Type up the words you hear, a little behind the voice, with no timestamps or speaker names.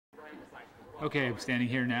Okay, I'm standing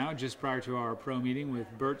here now just prior to our pro meeting with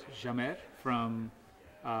Bert Jammaer from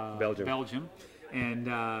Belgium.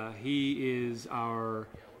 And he is our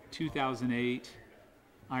 2008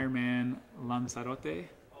 Ironman Lanzarote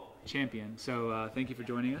champion. So thank you for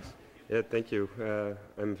joining us. Yeah, thank you.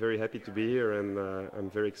 I'm very happy to be here, and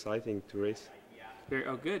I'm very exciting to race.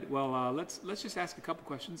 Good. Well, let's just ask a couple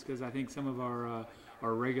questions because I think some of our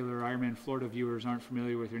regular Ironman Florida viewers aren't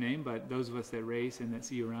familiar with your name, but those of us that race and that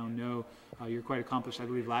see you around know you're quite accomplished. I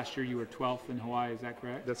believe last year you were 12th in Hawaii. Is that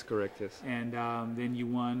correct? That's correct. Yes. And then you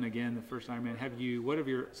won again the first Ironman. What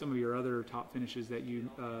are some of your other top finishes that you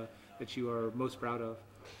are most proud of?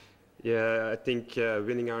 Yeah, I think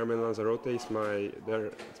winning Ironman Lanzarote is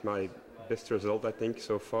my best result, I think,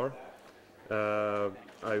 so far.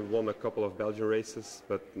 I won a couple of Belgian races,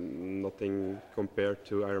 but nothing compared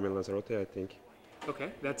to Ironman Lanzarote, I think.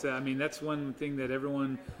 Okay, that's one thing that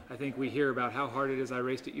everyone, I think we hear about how hard it is. I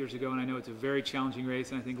raced it years ago, and I know it's a very challenging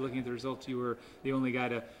race, and I think looking at the results, you were the only guy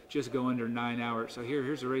to just go under 9 hours. So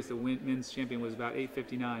here's a race the men's champion was about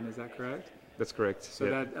 8:59, is that correct? That's correct. So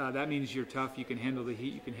yeah. that means you're tough, you can handle the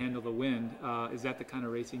heat, you can handle the wind. Is that the kind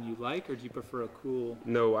of racing you like, or do you prefer a cool?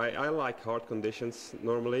 No, I like hard conditions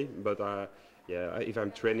normally, but yeah, if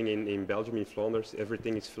I'm training in Belgium, in Flanders,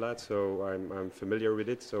 everything is flat, so I'm familiar with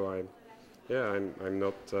it. So I'm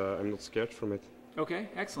not scared from it. Okay,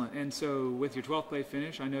 excellent. And so with your 12th place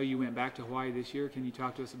finish, I know you went back to Hawaii this year. Can you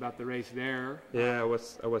talk to us about the race there? Yeah, I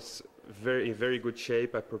was in very good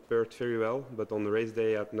shape. I prepared very well, but on the race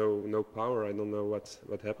day I had no power. I don't know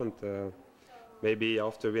what happened. Maybe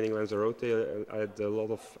after winning Lanzarote, I had a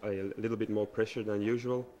little bit more pressure than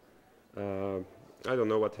usual. I don't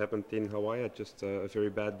know what happened in Hawaii. I had just a very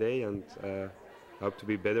bad day, and hope to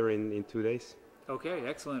be better in 2 days. Okay,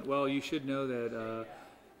 excellent. Well, you should know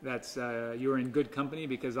that you're in good company,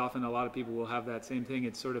 because often a lot of people will have that same thing.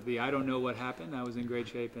 It's sort of I don't know what happened. I was in great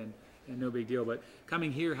shape and no big deal. But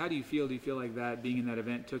coming here, how do you feel? Do you feel like that being in that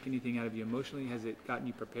event took anything out of you emotionally? Has it gotten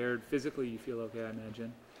you prepared physically? You feel okay, I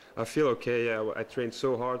imagine. I feel okay. Yeah, I trained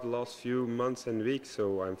so hard the last few months and weeks,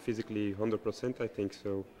 so I'm physically 100%. I think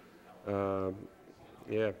so.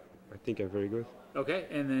 Yeah, I think I'm very good. Okay,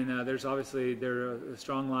 and then there's obviously a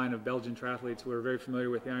strong line of Belgian triathletes who are very familiar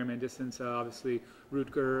with the Ironman distance. Obviously,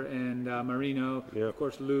 Rutger and Marino, yeah. Of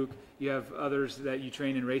course, Luke. You have others that you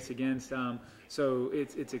train and race against. So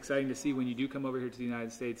it's exciting to see when you do come over here to the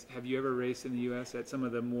United States. Have you ever raced in the U.S. at some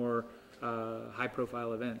of the more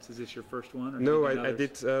high-profile events? Is this your first one? Or no, I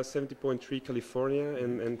did 70.3 California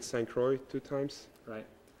and St. Croix 2 times. Right.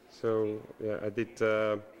 So yeah, I did.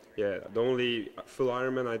 Yeah, the only full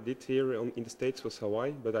Ironman I did here in the States was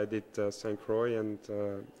Hawaii, but I did St. Croix and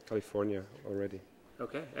California already.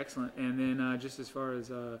 Okay, excellent. And then just as far as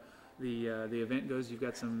the event goes, you've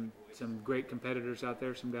got some great competitors out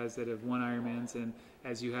there, some guys that have won Ironmans, and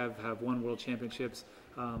as you have won World Championships.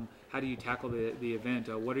 How do you tackle the event?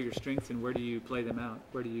 What are your strengths, and where do you play them out?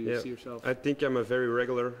 Where do you see yourself? I think I'm a very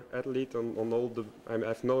regular athlete on all the. I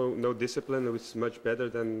have no discipline. It was much better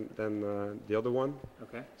than the other one.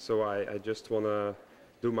 Okay. So I just want to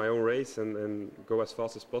do my own race and go as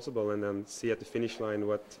fast as possible, and then see at the finish line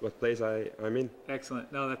what place I'm in.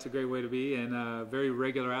 Excellent. No, that's a great way to be, and a very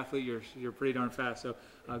regular athlete. You're pretty darn fast. So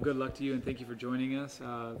good luck to you, and thank you for joining us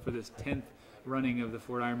for this 10th running of the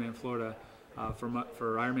Fort Ironman Florida.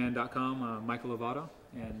 For Ironman.com, Michael Lovato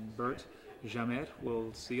and Bert Jammaer.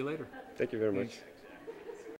 We'll see you later. Thank you very much.